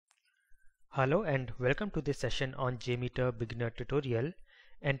Hello and welcome to this session on JMeter Beginner Tutorial,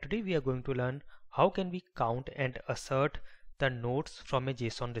 and today we are going to learn how can we count and assert the nodes from a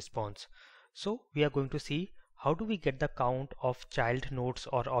JSON response. So we are going to see how do we get the count of child nodes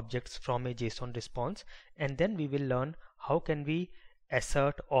or objects from a JSON response, and then we will learn how can we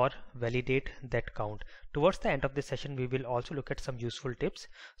assert or validate that count. Towards the end of this session we will also look at some useful tips.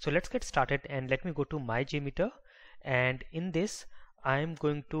 So let's get started, and let me go to my JMeter, and in this I am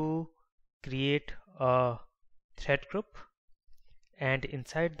going to create a thread group, and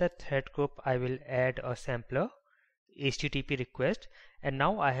inside the thread group I will add a sampler HTTP request, and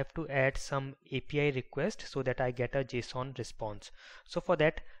now I have to add some API request so that I get a JSON response. So for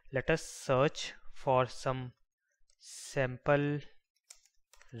that, let us search for some sample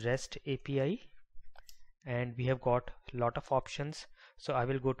REST API, and we have got a lot of options. So I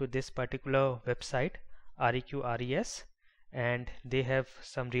will go to this particular website REQRES, and they have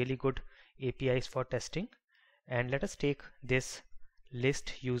some really good APIs for testing. And let us take this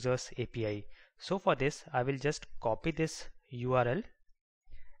list users API. So for this I will just copy this URL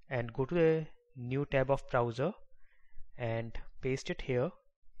and go to a new tab of browser and paste it here,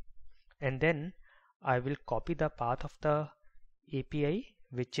 and then I will copy the path of the API,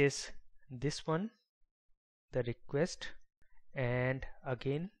 which is this one, the request, and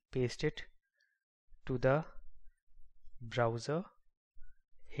again paste it to the browser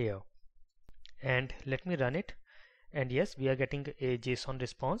here, and let me run it. And yes, we are getting a JSON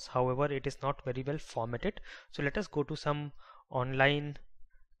response. However, it is not very well formatted. So let us go to some online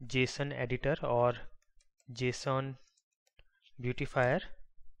JSON editor or JSON beautifier,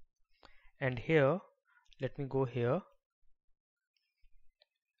 and here let me go here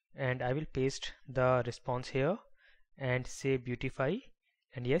and I will paste the response here and say beautify,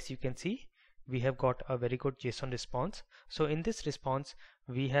 and yes, you can see we have got a very good JSON response. So in this response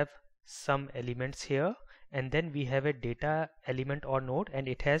we have some elements here, and then we have a data element or node, and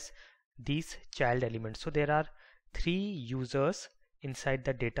it has these child elements. So there are 3 users inside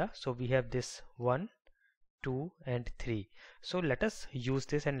the data. So we have this 1, 2 and 3. So let us use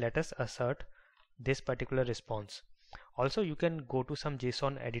this and let us assert this particular response. Also you can go to some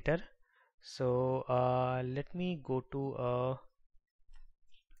JSON editor. So let me go to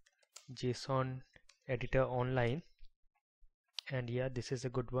JSON editor online, and yeah, this is a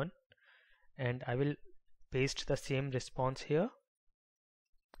good one, and I will paste the same response here.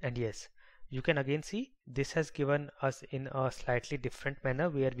 And yes, you can again see this has given us in a slightly different manner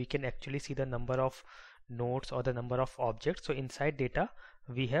where we can actually see the number of nodes or the number of objects. So inside data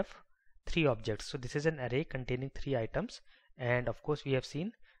we have 3 objects. So this is an array containing 3 items, and of course we have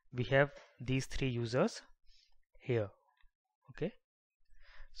seen we have these 3 users here. Okay,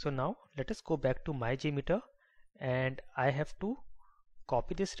 so now let us go back to my JMeter, and I have to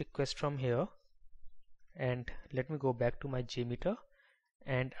copy this request from here, and let me go back to my JMeter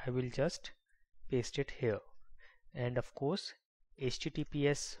and I will just paste it here, and of course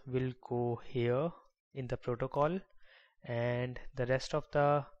HTTPS will go here in the protocol, and the rest of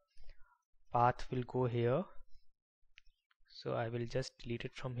the path will go here. So I will just delete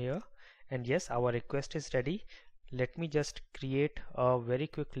it from here, and yes, our request is ready. Let me just create a very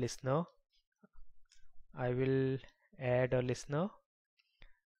quick listener. I will add a listener,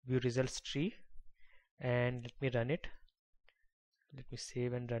 view results tree, and let me run it. Let me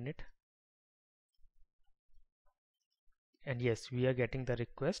save and run it. And yes, we are getting the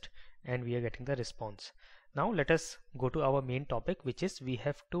request and we are getting the response. Now let us go to our main topic, which is we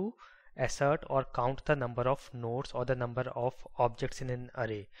have to assert or count the number of nodes or the number of objects in an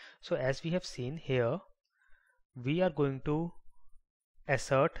array. So as we have seen here, we are going to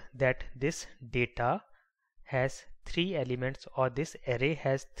assert that this data has 3 elements, or this array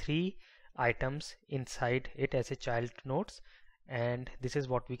has 3 items inside it as a child nodes, and this is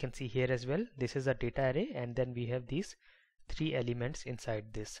what we can see here as well. This is a data array, and then we have these 3 elements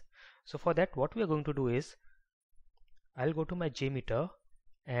inside this. So for that, what we are going to do is I'll go to my JMeter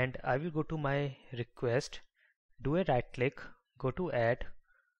and I will go to my request, do a right click, go to add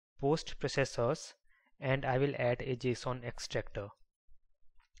post processors, and I will add a JSON extractor.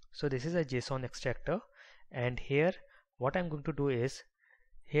 So this is a JSON extractor, and here what I'm going to do is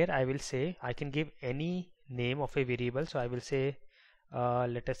here I will say I can give any name of a variable. So I will say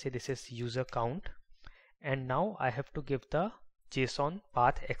let us say this is user count, and now I have to give the JSON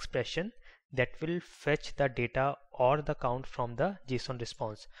path expression that will fetch the data or the count from the JSON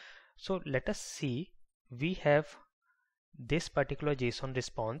response. So let us see, we have this particular JSON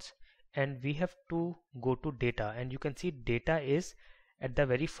response and we have to go to data, and you can see data is at the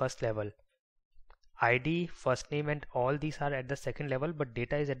very first level. ID, first name and all these are at the second level, but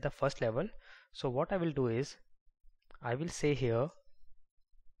data is at the first level. So what I will do is I will say here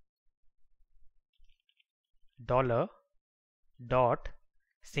dollar dot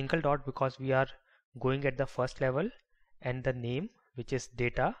single dot because we are going at the first level, and the name which is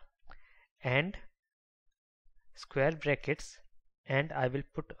data, and square brackets, and I will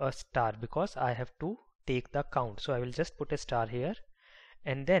put a star because I have to take the count. So I will just put a star here,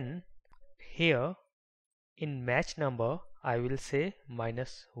 and then here in match number I will say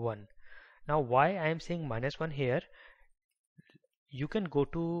 -1. Now why I am saying -1 here, you can go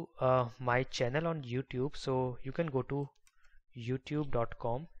to my channel on YouTube. So you can go to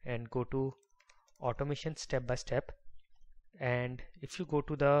youtube.com and go to automation step by step, and if you go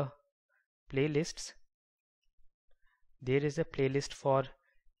to the playlists, there is a playlist for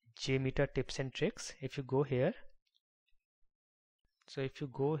JMeter tips and tricks. If you go here, so if you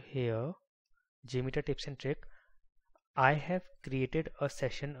go here JMeter tips and trick, I have created a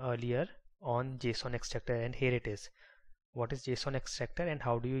session earlier on JSON extractor, and here it is. What is JSON extractor and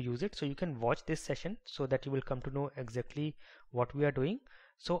how do you use it? So you can watch this session so that you will come to know exactly what we are doing.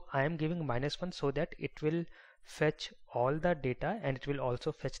 So I am giving -1 so that it will fetch all the data, and it will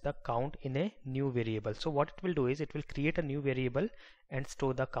also fetch the count in a new variable. So what it will do is it will create a new variable and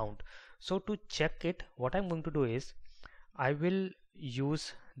store the count. So to check it, what I'm going to do is I will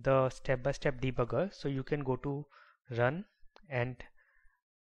use the step-by-step debugger. So you can go to run and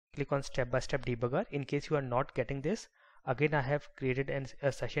click on step-by-step debugger. In case you are not getting this, again I have created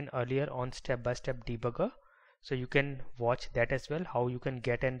a session earlier on step-by-step debugger, so you can watch that as well, how you can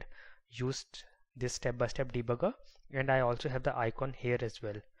get and use this step-by-step debugger. And I also have the icon here as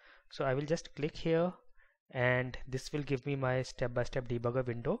well. So I will just click here, and this will give me my step-by-step debugger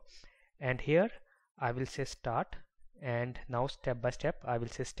window, and here I will say start, and now step by step I will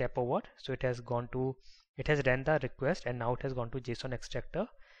say step over. So it has ran the request, and now it has gone to JSON extractor.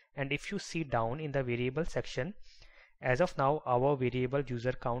 And if you see down in the variable section, as of now our variable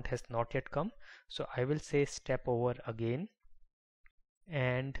user count has not yet come. So I will say step over again,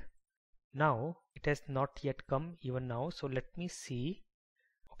 and now it has not yet come even now. So let me see.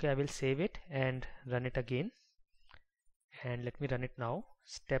 Okay, I will save it and run it again, and let me run it now.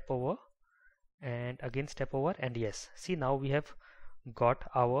 Step over and again step over, and yes, see, now we have got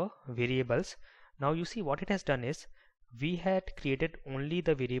our variables. Now you see what it has done is we had created only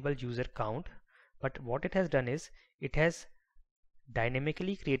the variable user count, but what it has done is it has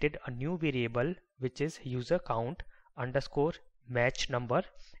dynamically created a new variable which is user count underscore match number,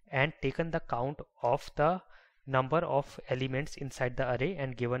 and taken the count of the number of elements inside the array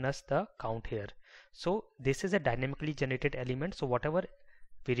and given us the count here. So this is a dynamically generated element. So whatever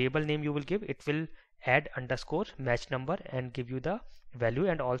variable name you will give, it will add underscore match number and give you the value,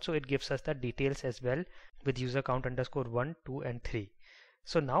 and also it gives us the details as well with user count underscore 1, 2 and 3.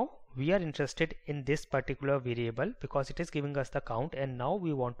 So now we are interested in this particular variable because it is giving us the count, and now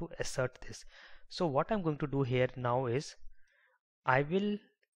we want to assert this. So what I'm going to do here now is I will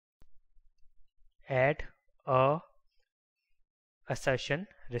add a assertion,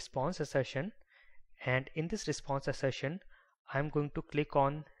 response assertion, and in this response assertion I'm going to click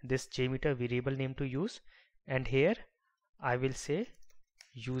on this JMeter variable name to use, and here I will say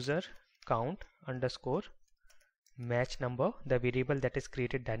user count underscore match number, the variable that is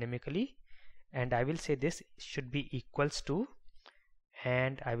created dynamically, and I will say this should be equals to,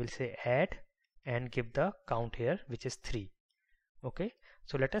 and I will say add and give the count here which is 3. Okay,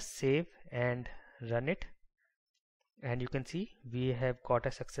 so let us save and run it, and you can see we have got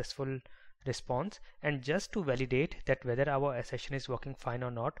a successful response. And just to validate that whether our assertion is working fine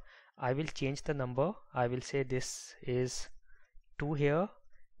or not, I will change the number. I will say this is 2 here,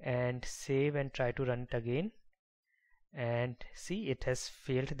 and save and try to run it again, and see, it has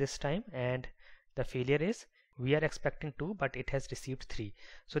failed this time, and the failure is we are expecting 2 but it has received 3.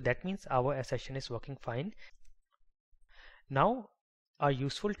 So that means our assertion is working fine. Now a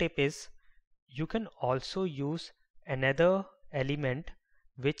useful tip is you can also use another element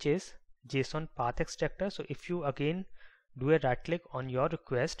which is JSON path extractor. So if you again do a right click on your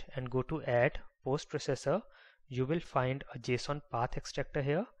request and go to add post processor, you will find a JSON path extractor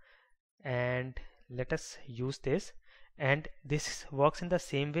here, and let us use this. And this works in the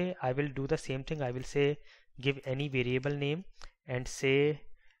same way. I will do the same thing. I will say give any variable name and say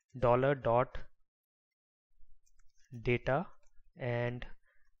 $.data and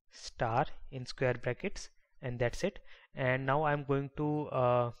star in square brackets, and that's it. And now I'm going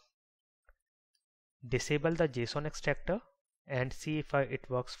to disable the JSON extractor and see if it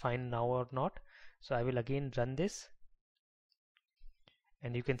works fine now or not. So I will again run this,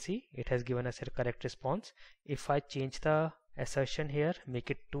 and you can see it has given us a correct response. If I change the assertion here,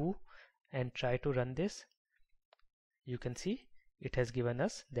 make it 2 and try to run this, you can see it has given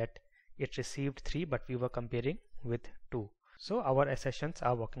us that it received 3, but we were comparing with 2. So our assertions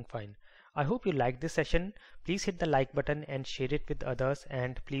are working fine. I hope you liked this session. Please hit the like button and share it with others,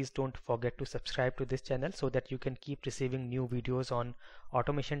 and please don't forget to subscribe to this channel so that you can keep receiving new videos on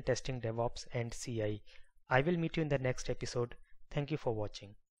automation, testing, DevOps and CI. I will meet you in the next episode. Thank you for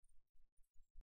watching.